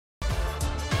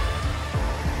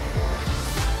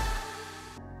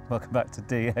Welcome back to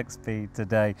DXP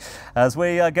today as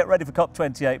we get ready for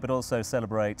COP28 but also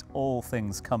celebrate all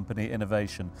things company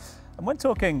innovation. And when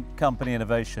talking company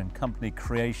innovation, company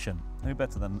creation, who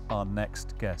better than our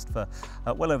next guest? For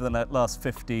well over the last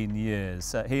 15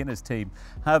 years, he and his team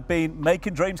have been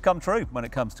making dreams come true when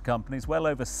it comes to companies. Well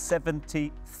over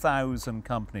 70,000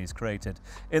 companies created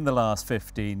in the last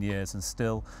 15 years and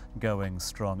still going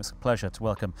strong. It's a pleasure to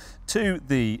welcome to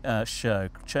the show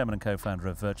Chairman and Co-founder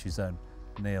of Virtuzone,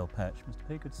 Neil Petch. Mr.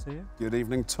 P, good to see you. Good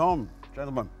evening, Tom.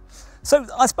 Gentlemen. So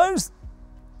I suppose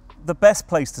the best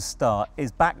place to start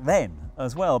is back then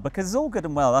as well, because it's all good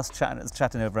and well us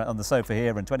chatting over on the sofa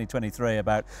here in 2023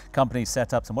 about company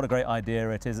setups and what a great idea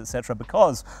it is, etc.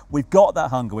 Because we've got that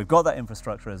hunger, we've got that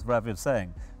infrastructure, as Ravi was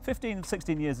saying. 15,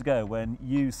 16 years ago when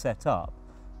you set up,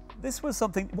 this was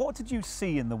something, what did you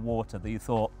see in the water that you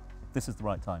thought, this is the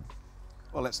right time?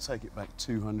 Well, let's take it back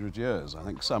 200 years. I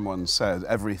think someone said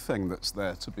everything that's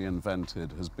there to be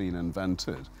invented has been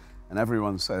invented. And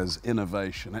everyone says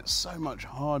innovation. It's so much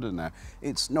harder now.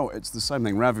 It's not, it's the same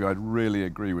thing. Ravi, I'd really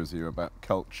agree with you about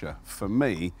culture. For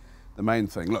me, the main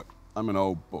thing, look, I'm an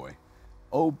old boy.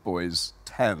 Old boys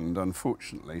tend,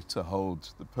 unfortunately, to hold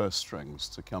the purse strings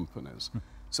to companies.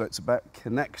 So it's about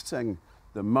connecting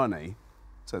the money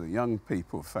to the young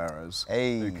people, Farahs,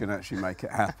 who can actually make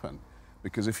it happen.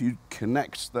 Because if you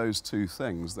connect those two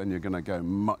things, then you're going to go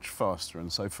much faster.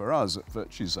 And so for us at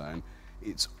Virtuzone,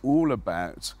 it's all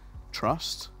about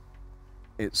trust.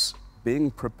 It's being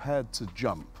prepared to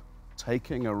jump,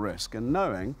 taking a risk, and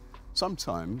knowing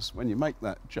sometimes when you make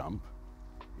that jump,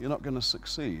 you're not going to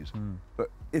succeed. But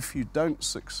if you don't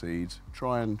succeed,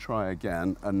 try and try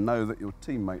again, and know that your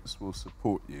teammates will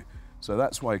support you. So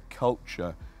that's why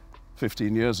culture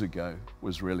 15 years ago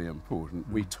was really important.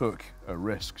 We took a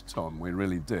risk, Tom, we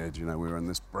really did. You know, we were in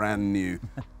this brand new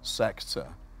sector,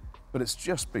 but it's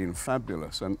just been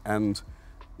fabulous. And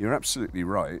you're absolutely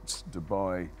right,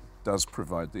 Dubai does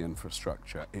provide the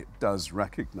infrastructure. It does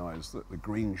recognize that the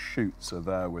green shoots are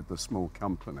there with the small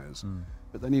companies,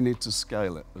 but then you need to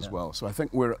scale it as well. So I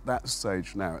think we're at that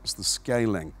stage now. It's the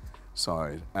scaling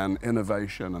side, and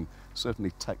innovation and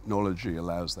certainly technology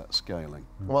allows that scaling.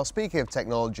 Well, speaking of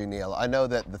technology, Neil, I know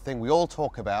that the thing we all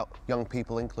talk about, young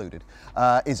people included,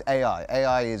 is AI.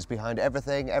 AI is behind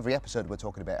everything. Every episode we're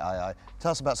talking about AI.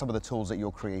 Tell us about some of the tools that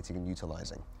you're creating and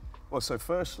utilizing. Well, so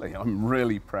firstly, I'm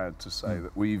really proud to say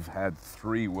that we've had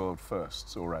 3 world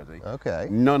firsts already. Okay.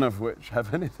 None of which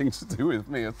have anything to do with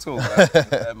me at all.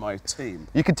 They're my team.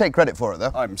 You can take credit for it,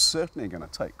 though. I'm certainly going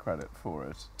to take credit for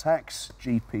it. Tax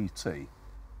GPT.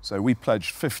 So we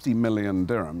pledged 50 million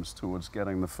dirhams towards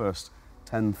getting the first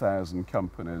 10,000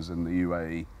 companies in the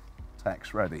UAE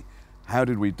tax ready. How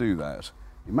did we do that?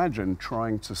 Imagine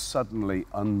trying to suddenly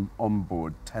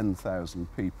onboard 10,000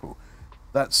 people.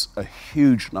 That's a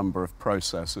huge number of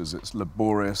processes. It's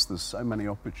laborious. There's so many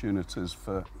opportunities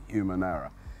for human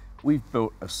error. We've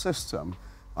built a system.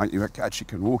 You actually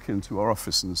can walk into our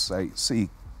office and see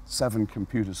 7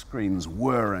 computer screens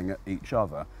whirring at each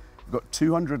other. We've got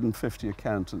 250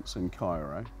 accountants in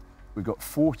Cairo. We've got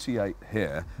 48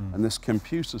 here. And this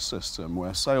computer system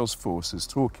where Salesforce is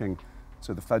talking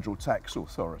to the Federal Tax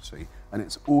Authority, and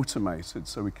it's automated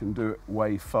so we can do it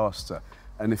way faster.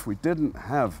 And if we didn't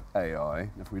have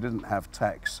AI, if we didn't have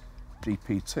Tax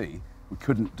GPT, we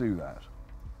couldn't do that.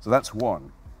 So that's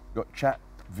one. We've got Chat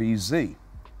VZ.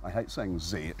 I hate saying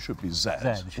Z, it should be Z.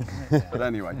 But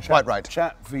anyway, quite right.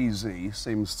 Chat VZ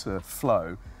seems to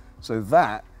flow. So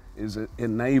that is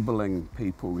enabling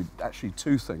people with actually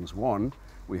 2 things. One,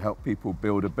 we help people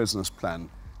build a business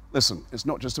plan. Listen, it's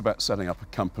not just about setting up a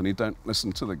company. Don't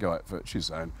listen to the guy at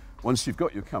Virtuzone. Once you've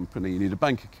got your company, you need a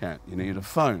bank account, you need a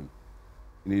phone.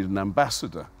 You need an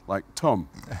ambassador, like Tom.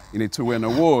 You need to win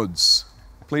awards.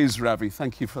 Please, Ravi,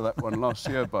 thank you for that one last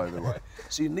year, by the way.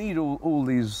 So you need all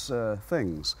these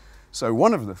things. So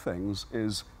one of the things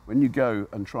is when you go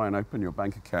and try and open your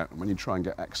bank account and when you try and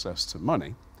get access to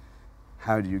money,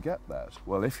 how do you get that?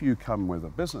 Well, if you come with a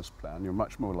business plan, you're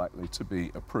much more likely to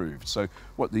be approved. So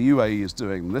what the UAE is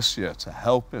doing this year to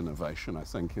help innovation, I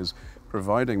think, is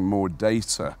providing more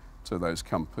data to those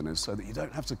companies so that you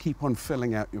don't have to keep on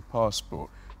filling out your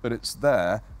passport, but it's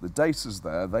there, the data's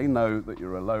there, they know that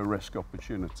you're a low risk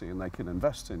opportunity and they can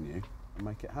invest in you and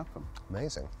make it happen.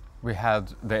 Amazing. We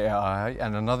had the AI,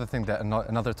 and another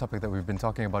topic that we've been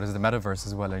talking about is the metaverse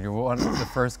as well, and you're one of the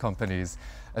first companies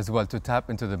as well to tap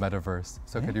into the metaverse.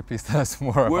 So could you please tell us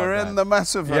more about that? We're in the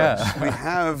metaverse. Yeah. We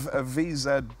have a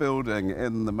VZ building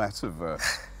in the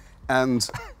metaverse. And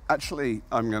actually,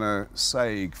 I'm going to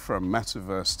say from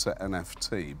metaverse to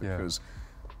NFT because,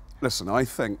 listen, I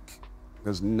think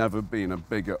there's never been a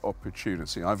bigger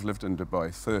opportunity. I've lived in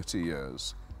Dubai 30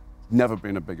 years, never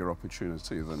been a bigger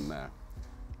opportunity than now.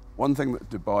 One thing that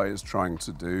Dubai is trying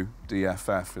to do,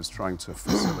 DFF is trying to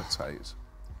facilitate,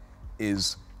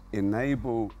 is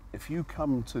enable, if you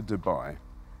come to Dubai,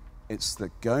 it's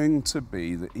going to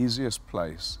be the easiest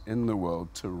place in the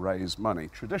world to raise money.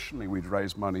 Traditionally, we'd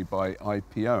raise money by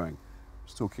IPOing. I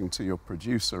was talking to your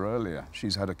producer earlier.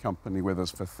 She's had a company with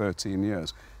us for 13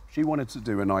 years. She wanted to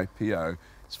do an IPO.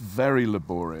 It's very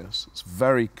laborious, it's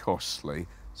very costly,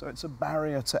 so it's a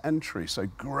barrier to entry. So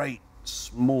great,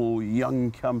 small,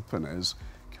 young companies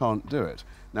can't do it.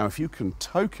 Now, if you can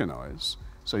tokenize,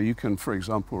 so you can, for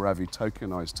example, Ravi,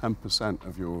 tokenize 10%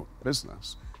 of your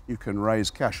business, you can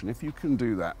raise cash. And if you can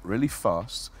do that really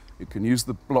fast, you can use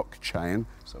the blockchain,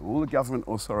 so all the government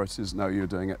authorities know you're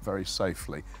doing it very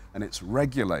safely. And it's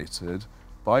regulated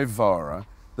by VARA,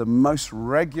 the most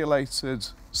regulated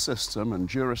system and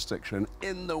jurisdiction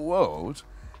in the world.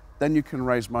 Then you can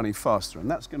raise money faster. And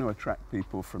that's going to attract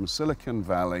people from Silicon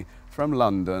Valley, from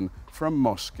London, from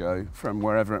Moscow, from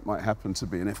wherever it might happen to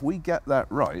be. And if we get that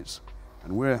right,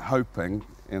 and we're hoping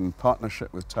in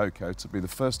partnership with Toko to be the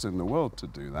first in the world to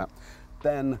do that,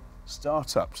 then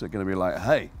startups are going to be like,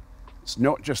 hey, it's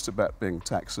not just about being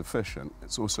tax efficient,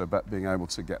 it's also about being able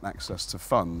to get access to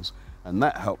funds, and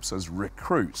that helps us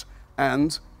recruit.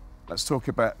 And let's talk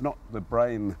about not the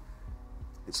brain,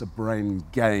 it's a brain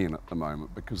gain at the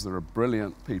moment, because there are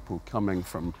brilliant people coming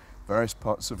from various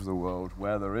parts of the world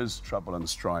where there is trouble and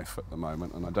strife at the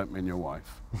moment, and I don't mean your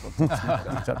wife.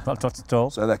 Not at all.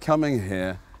 So they're coming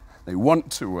here, they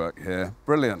want to work here,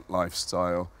 brilliant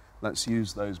lifestyle. Let's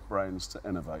use those brains to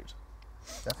innovate.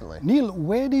 Definitely. Neil,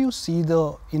 where do you see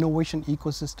the innovation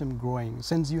ecosystem growing?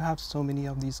 Since you have so many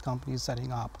of these companies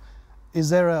setting up, is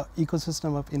there an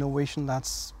ecosystem of innovation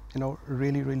that's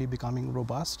really becoming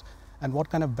robust? And what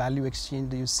kind of value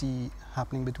exchange do you see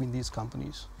happening between these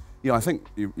companies? Yeah, I think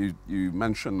you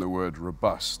mentioned the word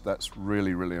robust. That's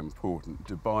really, really important.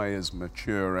 Dubai is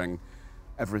maturing.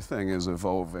 Everything is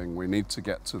evolving. We need to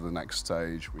get to the next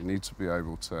stage. We need to be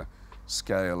able to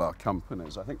scale our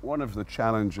companies. I think one of the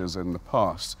challenges in the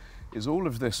past is all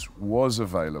of this was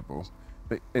available,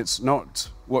 but it's not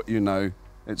what you know,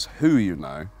 it's who you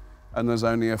know. And there's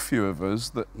only a few of us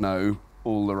that know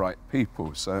all the right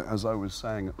people. So as I was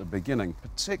saying at the beginning,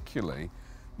 particularly,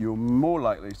 you're more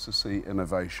likely to see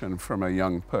innovation from a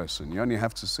young person. You only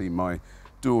have to see my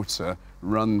daughter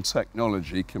run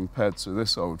technology compared to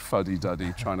this old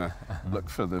fuddy-duddy trying to look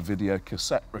for the video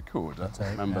cassette recorder.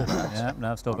 Remember that? Yeah,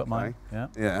 no, I've still got mine. Yeah.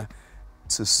 Yeah.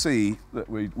 To see that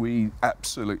we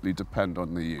absolutely depend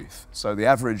on the youth. So the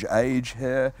average age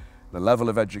here, the level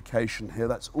of education here,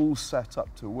 that's all set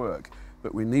up to work.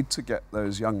 But we need to get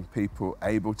those young people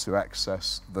able to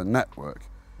access the network.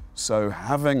 So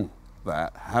having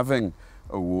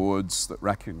awards that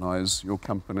recognize your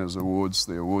company's awards,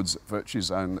 the awards at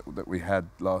Virtuzone that we had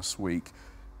last week,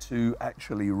 to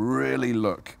actually really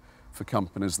look for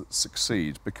companies that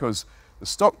succeed, because the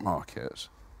stock market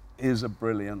is a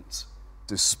brilliant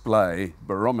display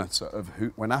barometer of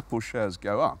when Apple shares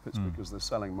go up, it's because they're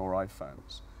selling more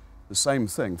iPhones. The same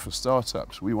thing for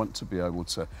startups. We want to be able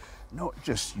to not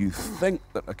just you think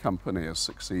that a company is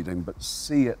succeeding, but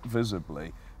see it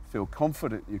visibly, feel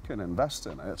confident you can invest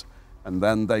in it, and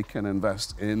then they can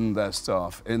invest in their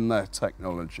staff, in their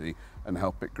technology, and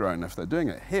help it grow. And if they're doing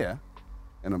it here,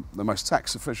 in the most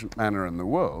tax-efficient manner in the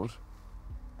world,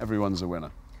 everyone's a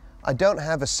winner. I don't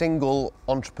have a single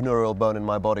entrepreneurial bone in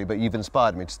my body, but you've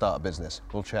inspired me to start a business.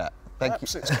 We'll chat.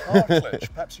 Perhaps it's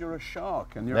cartilage. Perhaps you're a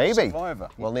shark and you're a survivor.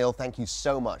 Well, Neil, thank you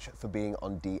so much for being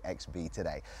on DXB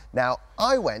today. Now,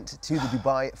 I went to the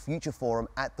Dubai Future Forum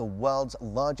at the world's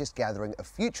largest gathering of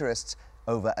futurists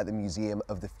over at the Museum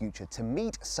of the Future to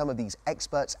meet some of these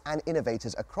experts and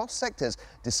innovators across sectors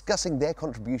discussing their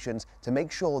contributions to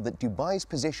make sure that Dubai's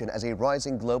position as a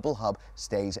rising global hub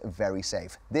stays very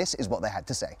safe. This is what they had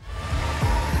to say.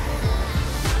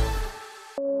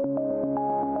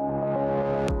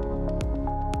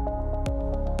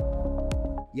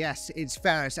 Yes, it's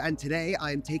Faris, and today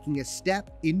I am taking a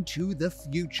step into the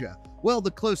future. Well,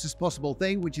 the closest possible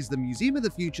thing, which is the Museum of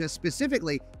the Future,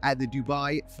 specifically at the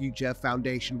Dubai Future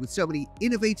Foundation, with so many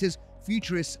innovators,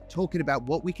 futurists talking about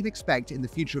what we can expect in the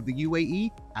future of the UAE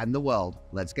and the world.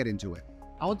 Let's get into it.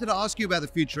 I wanted to ask you about the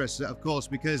futurists, of course,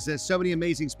 because there's so many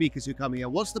amazing speakers who come here.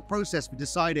 What's the process for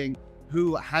deciding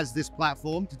who has this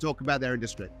platform to talk about their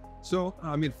industry? So,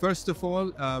 I mean, first of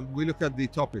all, we look at the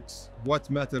topics.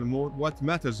 What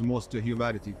matters most to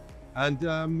humanity, and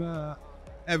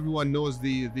everyone knows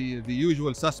the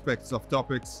usual suspects of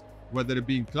topics, whether it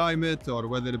being climate or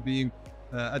whether it being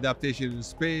adaptation in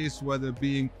space, whether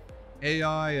being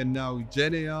AI and now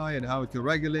Gen AI and how to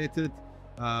regulate it.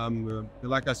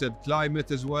 Like I said,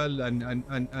 climate as well, and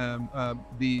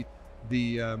the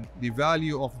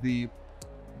value of the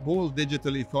whole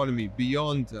digital economy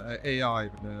beyond AI,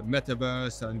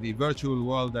 metaverse, and the virtual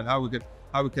world, and how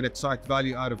we can extract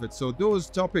value out of it. So those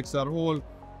topics are all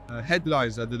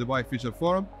headlines at the Dubai Future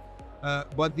Forum.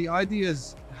 But the idea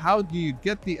is, how do you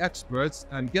get the experts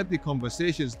and get the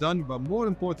conversations done? But more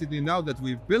importantly, now that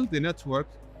we've built the network,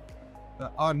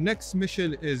 our next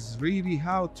mission is really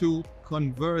how to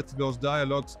convert those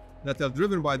dialogues that are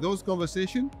driven by those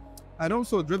conversations, and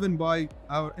also driven by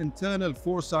our internal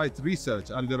foresight research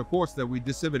and the reports that we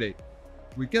disseminate.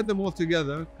 We get them all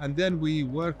together, and then we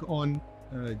work on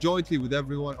jointly with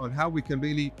everyone on how we can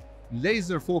really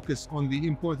laser focus on the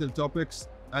important topics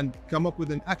and come up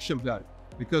with an action plan,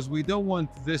 because we don't want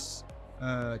this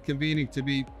convening to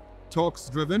be talks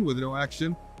driven with no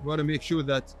action. We want to make sure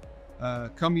that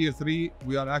come year 3,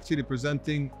 we are actually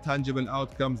presenting tangible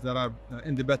outcomes that are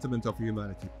in the betterment of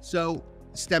humanity. So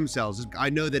stem cells, I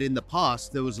know that in the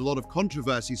past there was a lot of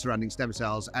controversy surrounding stem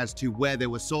cells as to where they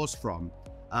were sourced from.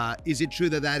 Is it true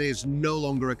that that is no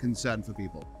longer a concern for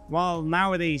people? Well,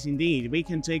 nowadays, indeed, we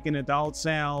can take an adult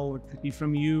cell, it could be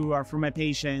from you or from a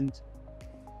patient,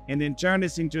 and then turn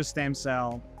this into a stem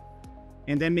cell,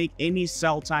 and then make any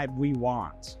cell type we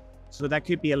want. So that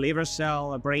could be a liver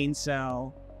cell, a brain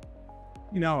cell.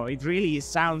 You know, it really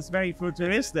sounds very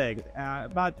futuristic,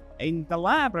 but in the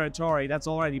laboratory, that's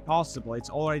already possible. It's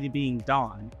already being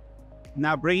done.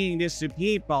 Now, bringing this to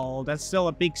people, that's still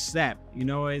a big step. You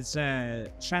know, it's a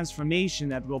transformation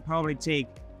that will probably take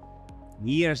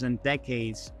years and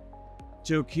decades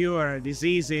to cure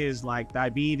diseases like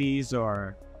diabetes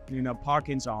or, you know,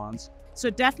 Parkinson's. So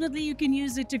definitely you can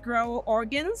use it to grow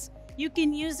organs. You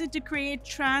can use it to create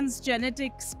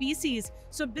transgenic species.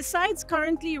 So besides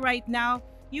currently right now,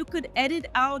 you could edit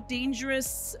out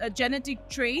dangerous genetic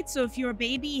traits. So if your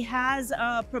baby has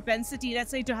a propensity,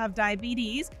 let's say, to have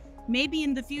diabetes, maybe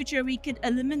in the future we could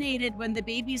eliminate it when the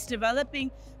baby is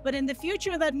developing. But in the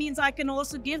future, that means I can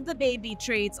also give the baby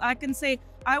traits. I can say,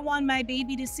 I want my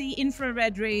baby to see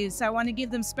infrared rays. I want to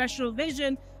give them special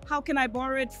vision. How can I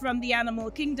borrow it from the animal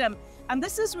kingdom? And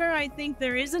this is where I think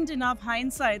there isn't enough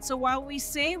hindsight. So while we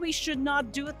say we should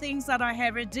not do things that are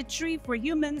hereditary for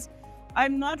humans,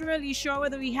 I'm not really sure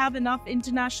whether we have enough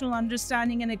international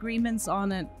understanding and agreements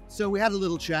on it. So we had a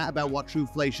little chat about what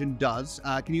Truflation does.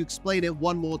 Can you explain it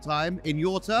one more time in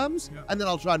your terms? Yeah. And then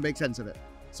I'll try and make sense of it.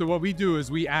 So what we do is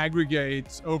we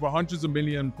aggregate over hundreds of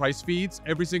million price feeds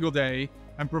every single day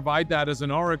and provide that as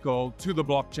an oracle to the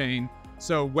blockchain.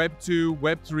 So Web 2,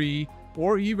 Web 3,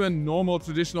 or even normal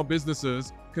traditional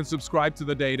businesses can subscribe to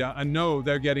the data and know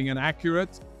they're getting an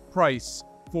accurate price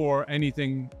for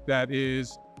anything that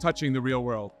is touching the real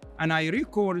world. And I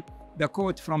recall the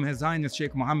quote from His Highness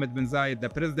Sheikh Mohammed bin Zayed, the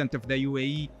president of the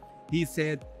UAE. He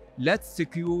said, let's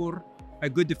secure a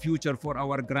good future for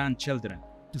our grandchildren.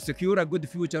 To secure a good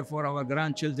future for our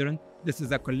grandchildren, this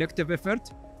is a collective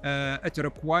effort. It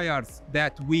requires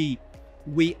that we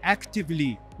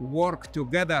actively work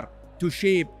together to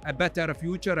shape a better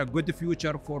future, a good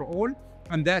future for all.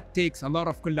 And that takes a lot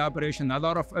of collaboration, a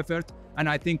lot of effort. And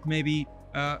I think maybe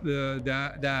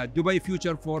the Dubai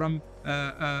Future Forum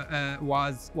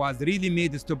was really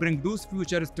made to bring those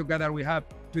futures together. We have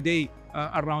today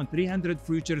around 300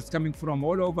 futures coming from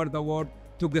all over the world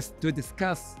to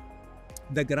discuss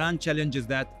the grand challenges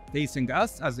that facing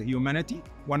us as a humanity,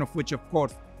 one of which, of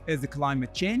course, is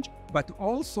climate change, but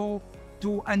also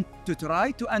to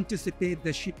try to anticipate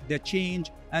the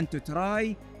change and to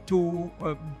try to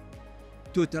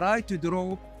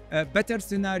draw better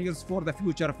scenarios for the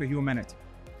future of humanity.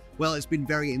 Well, it's been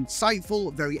very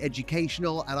insightful, very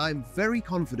educational, and I'm very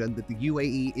confident that the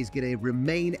UAE is going to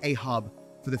remain a hub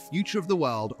for the future of the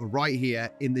world right here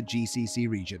in the GCC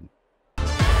region.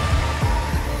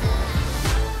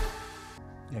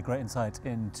 Yeah, great insight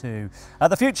into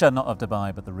the future, not of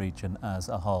Dubai, but the region as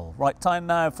a whole. Right, time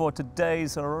now for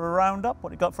today's roundup. What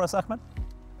do you got for us, Ahmed?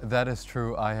 That is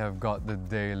true. I have got the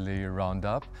daily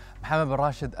roundup. Mohammed bin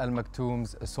Rashid Al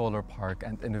Maktoum's Solar Park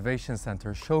and Innovation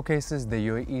Center showcases the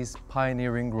UAE's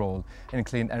pioneering role in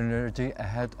clean energy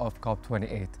ahead of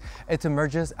COP28. It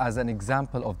emerges as an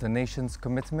example of the nation's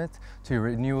commitment to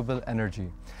renewable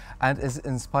energy and is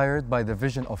inspired by the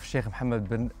vision of Sheikh Mohammed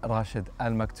bin Rashid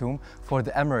Al Maktoum for the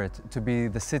Emirate to be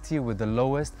the city with the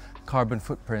lowest carbon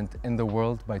footprint in the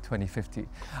world by 2050.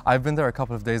 I've been there a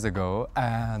couple of days ago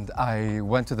and I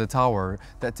went to the tower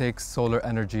that takes solar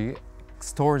energy,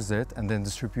 stores it, and then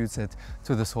distributes it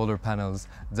to the solar panels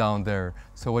down there.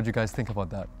 So what do you guys think about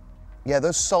that? Yeah,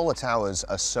 those solar towers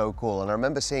are so cool. And I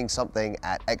remember seeing something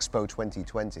at Expo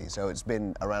 2020. So it's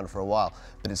been around for a while,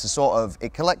 but it's a sort of,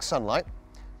 it collects sunlight,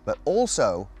 but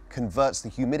also converts the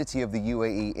humidity of the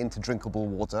UAE into drinkable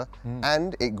water,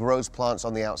 and it grows plants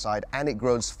on the outside, and it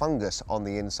grows fungus on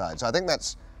the inside. So I think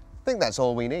that's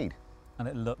all we need. And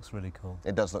it looks really cool.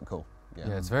 It does look cool.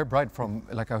 Yeah, it's very bright. From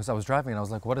like I was driving and I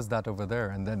was like, what is that over there?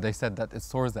 And then they said that it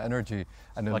stores the energy,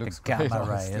 and it like looks a gamma great, ray,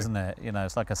 honestly. isn't it? You know,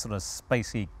 it's like a sort of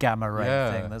spacey gamma ray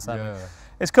thing that's happening. Yeah.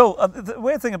 It's cool. The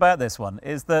weird thing about this one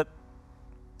is that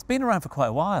it's been around for quite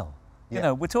a while. You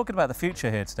know, we're talking about the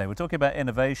future here today. We're talking about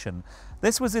innovation.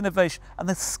 This was innovation, and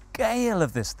the scale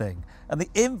of this thing and the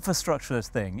infrastructure of this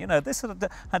thing. You know, this had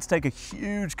to take a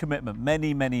huge commitment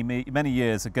many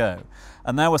years ago,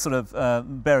 and now we're sort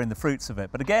of bearing the fruits of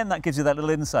it. But again, that gives you that little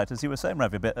insight, as you were saying,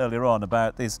 Ravi, a bit earlier on,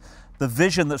 about the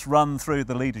vision that's run through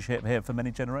the leadership here for many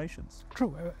generations.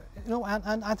 True. You know,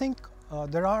 and I think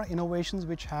there are innovations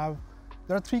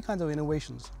there are three kinds of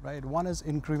innovations, right? One is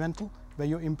incremental, where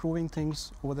you're improving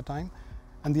things over the time,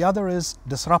 and the other is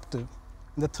disruptive,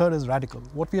 and the third is radical.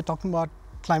 What we are talking about,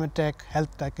 climate tech,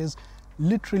 health tech, is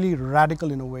literally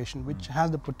radical innovation, which has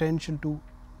the potential to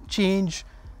change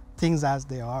things as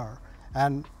they are.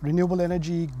 And renewable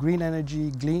energy,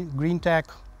 green tech,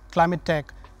 climate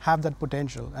tech have that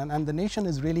potential. And the nation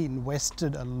is really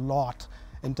invested a lot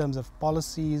in terms of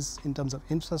policies, in terms of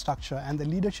infrastructure, and the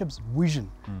leadership's vision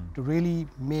to really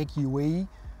make UAE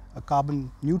a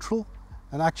carbon neutral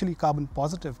and actually carbon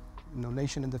positive, you know,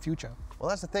 nation in the future. Well,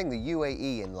 that's the thing. The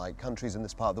UAE and like countries in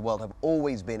this part of the world have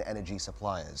always been energy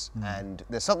suppliers, and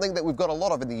there's something that we've got a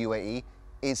lot of in the UAE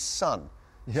is sun.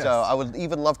 Yes. So I would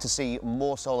even love to see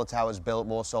more solar towers built,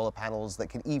 more solar panels that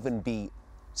can even be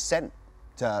sent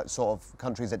to sort of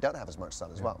countries that don't have as much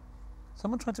sun as well.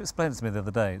 Someone tried to explain it to me the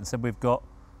other day and said,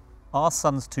 our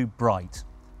sun's too bright.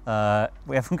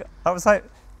 We haven't got, I was like,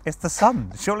 it's the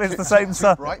sun. Surely it's the same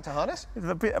sun. Bright to harness?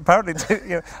 Apparently,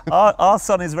 you know, our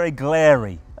sun is very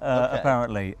glary,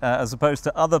 apparently, as opposed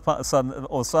to other parts of sun,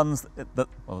 or suns that,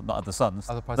 well, not other suns,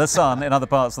 the sun in other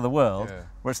parts of the world,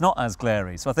 where it's not as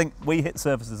glary. So I think we hit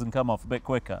surfaces and come off a bit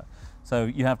quicker. So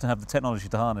you have to have the technology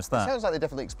to harness that. It sounds like they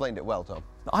definitely explained it well, Tom.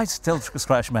 I still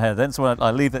scratch my head then, so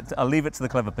I'll leave it to the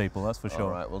clever people, that's for sure. All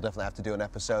right, we'll definitely have to do an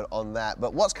episode on that.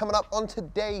 But what's coming up on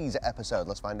today's episode?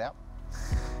 Let's find out.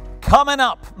 Coming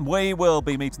up, we will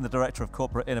be meeting the Director of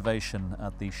Corporate Innovation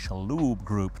at the Shaloub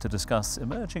Group to discuss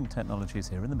emerging technologies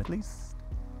here in the Middle East.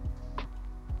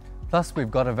 Plus,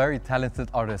 we've got a very talented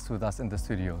artist with us in the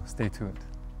studio. Stay tuned.